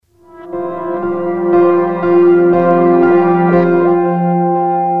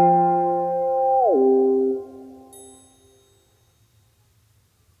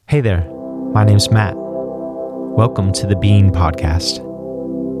Hey there, my name's Matt. Welcome to the Being Podcast.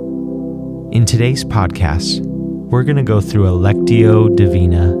 In today's podcast, we're going to go through a Lectio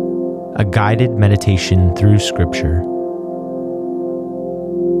Divina, a guided meditation through Scripture.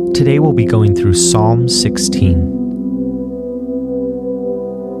 Today we'll be going through Psalm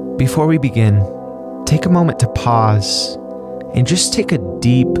 16. Before we begin, take a moment to pause and just take a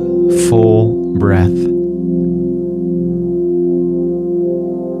deep, full breath.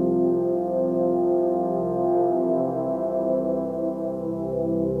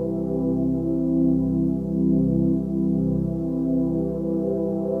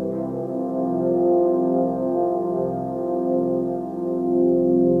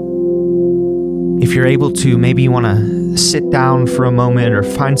 If you're able to, maybe you want to sit down for a moment or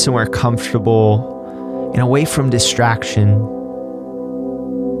find somewhere comfortable and away from distraction.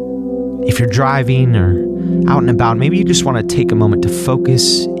 If you're driving or out and about, maybe you just want to take a moment to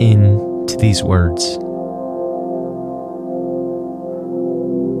focus in to these words.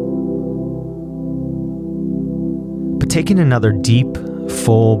 But taking another deep,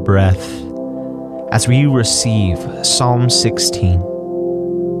 full breath as we receive Psalm 16.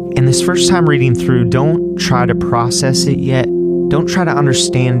 And this first time reading through, don't try to process it yet. Don't try to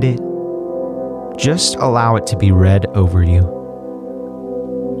understand it. Just allow it to be read over you.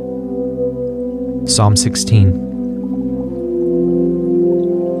 Psalm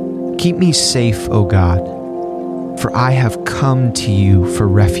 16. Keep me safe, O God, for I have come to you for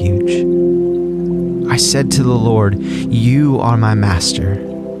refuge. I said to the Lord, you are my master.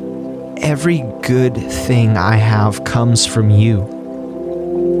 Every good thing I have comes from you.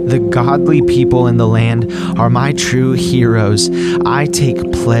 The godly people in the land are my true heroes. I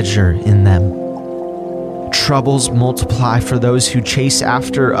take pleasure in them. Troubles multiply for those who chase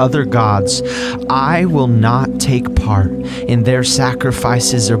after other gods. I will not take part in their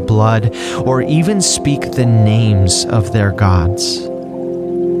sacrifices or blood, or even speak the names of their gods.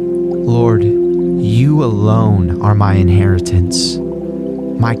 Lord, you alone are my inheritance,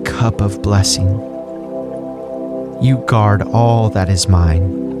 my cup of blessing. You guard all that is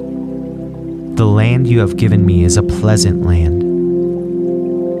mine. The land you have given me is a pleasant land.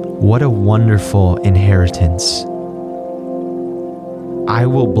 What a wonderful inheritance. I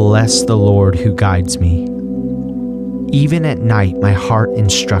will bless the Lord who guides me. Even at night, my heart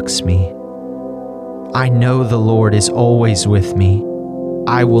instructs me. I know the Lord is always with me.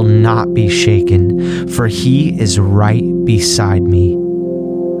 I will not be shaken, for he is right beside me.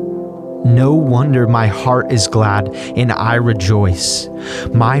 No wonder my heart is glad and I rejoice.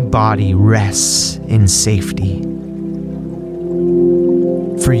 My body rests in safety.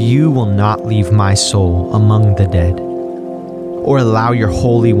 For you will not leave my soul among the dead, or allow your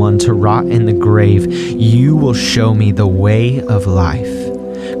Holy One to rot in the grave. You will show me the way of life,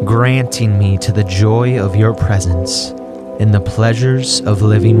 granting me to the joy of your presence and the pleasures of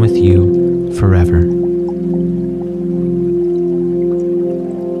living with you forever.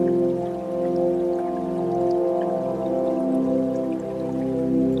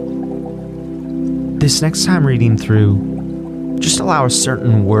 This next time reading through, just allow a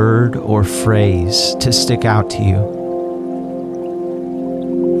certain word or phrase to stick out to you.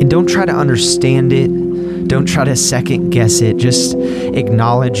 And don't try to understand it. Don't try to second guess it. Just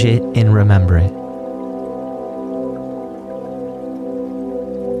acknowledge it and remember it.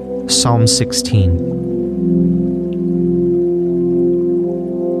 Psalm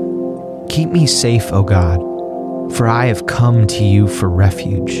 16. Keep me safe, O God, for I have come to you for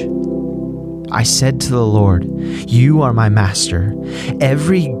refuge. I said to the Lord, you are my master.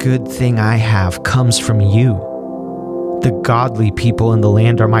 Every good thing I have comes from you. The godly people in the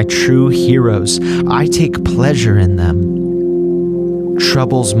land are my true heroes. I take pleasure in them.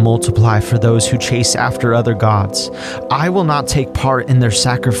 Troubles multiply for those who chase after other gods. I will not take part in their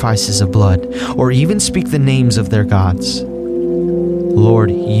sacrifices of blood, or even speak the names of their gods.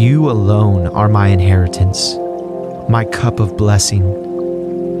 Lord, you alone are my inheritance, my cup of blessing.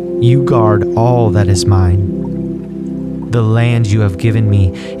 You guard all that is mine. The land you have given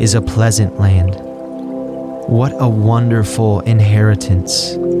me is a pleasant land. What a wonderful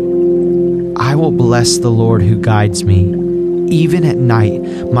inheritance. I will bless the Lord who guides me. Even at night,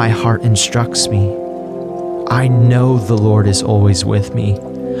 my heart instructs me. I know the Lord is always with me.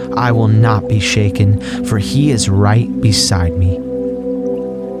 I will not be shaken, for he is right beside me.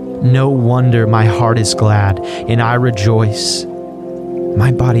 No wonder my heart is glad and I rejoice. My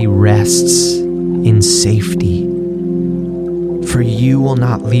body rests in safety. For you will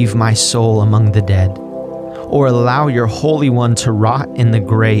not leave my soul among the dead, or allow your Holy One to rot in the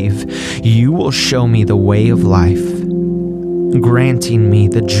grave. You will show me the way of life, granting me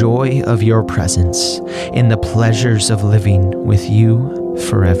the joy of your presence in the pleasures of living with you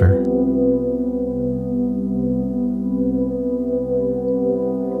forever.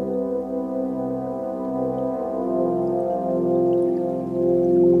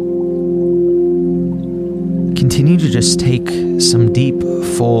 Continue to just take some deep,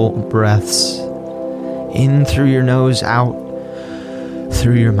 full breaths in through your nose, out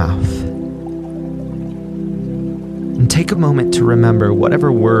through your mouth. And take a moment to remember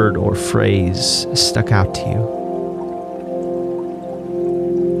whatever word or phrase stuck out to you.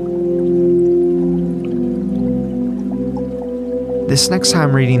 This next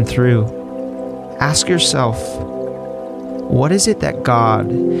time reading through, ask yourself, what is it that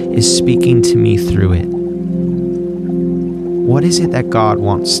God is speaking to me through it? What is it that God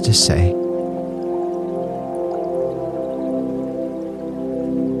wants to say?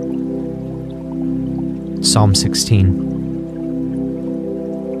 Psalm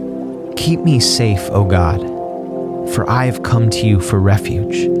 16. Keep me safe, O God, for I have come to you for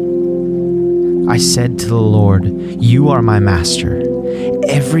refuge. I said to the Lord, you are my master.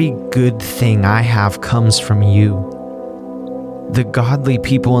 Every good thing I have comes from you. The godly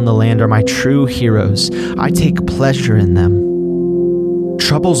people in the land are my true heroes. I take pleasure in them.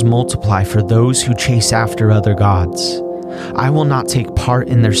 Troubles multiply for those who chase after other gods. I will not take part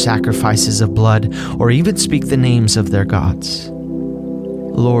in their sacrifices of blood or even speak the names of their gods.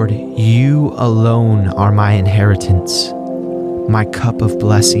 Lord, you alone are my inheritance, my cup of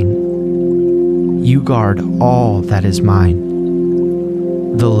blessing. You guard all that is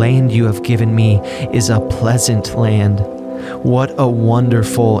mine. The land you have given me is a pleasant land. What a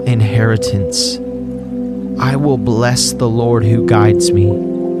wonderful inheritance. I will bless the Lord who guides me.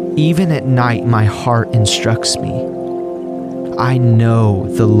 Even at night, my heart instructs me. I know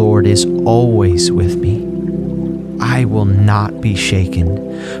the Lord is always with me. I will not be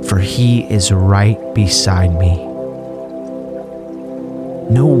shaken, for he is right beside me.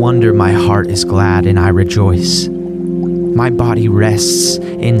 No wonder my heart is glad and I rejoice. My body rests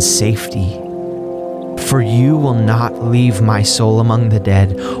in safety. For you will not leave my soul among the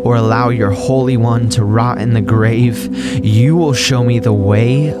dead or allow your Holy One to rot in the grave. You will show me the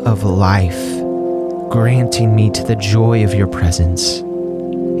way of life, granting me to the joy of your presence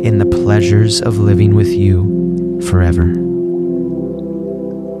in the pleasures of living with you forever.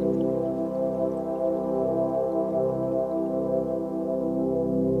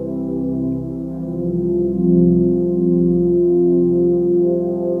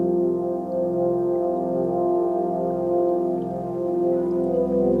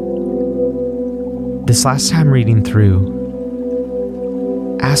 This last time reading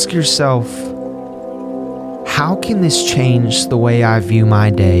through, ask yourself, how can this change the way I view my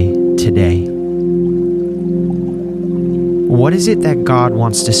day today? What is it that God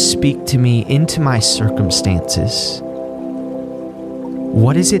wants to speak to me into my circumstances?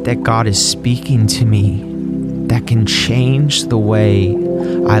 What is it that God is speaking to me that can change the way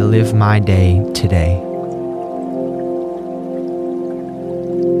I live my day today?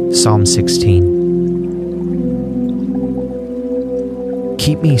 Psalm 16.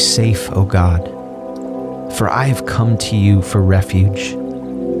 Keep me safe, O God, for I have come to you for refuge.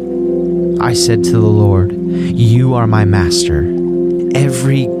 I said to the Lord, you are my master.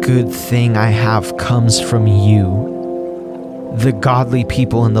 Every good thing I have comes from you. The godly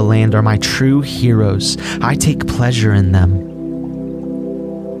people in the land are my true heroes. I take pleasure in them.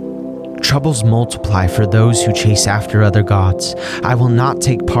 Troubles multiply for those who chase after other gods. I will not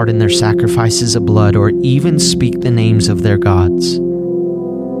take part in their sacrifices of blood or even speak the names of their gods.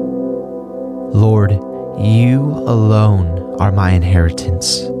 Lord, you alone are my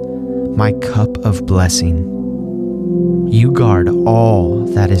inheritance, my cup of blessing. You guard all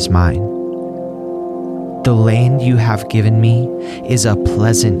that is mine. The land you have given me is a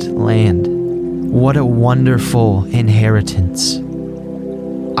pleasant land. What a wonderful inheritance.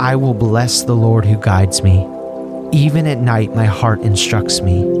 I will bless the Lord who guides me. Even at night, my heart instructs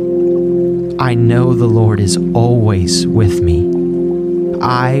me. I know the Lord is always with me.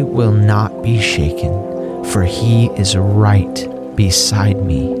 I will not be shaken, for he is right beside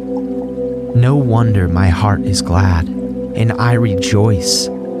me. No wonder my heart is glad, and I rejoice.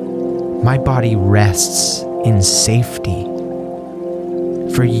 My body rests in safety.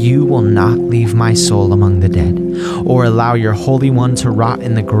 For you will not leave my soul among the dead, or allow your Holy One to rot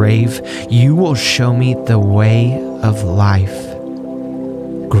in the grave. You will show me the way of life,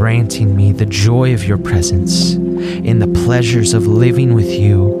 granting me the joy of your presence in the pleasures of living with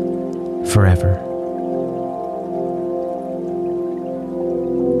you forever.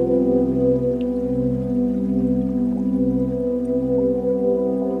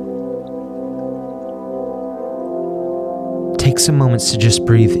 some moments to just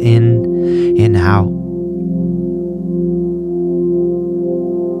breathe in and out.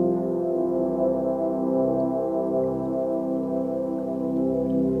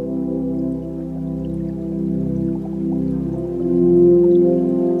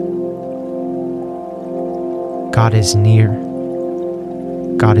 God is near.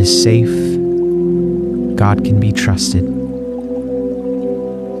 God is safe. God can be trusted.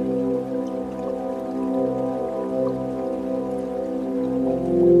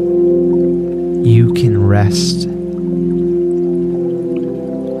 You can rest.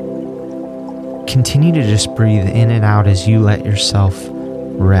 Continue to just breathe in and out as you let yourself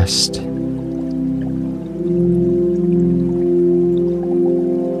rest.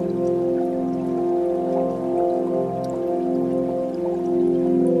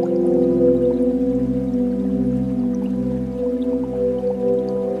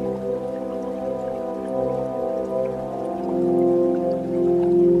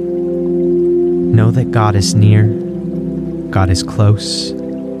 Know that God is near, God is close,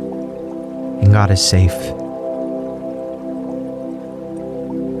 and God is safe.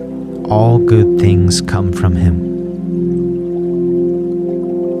 All good things come from Him.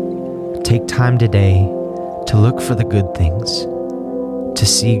 Take time today to look for the good things, to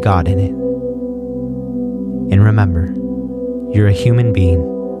see God in it. And remember, you're a human being,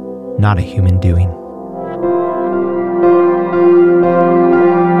 not a human doing.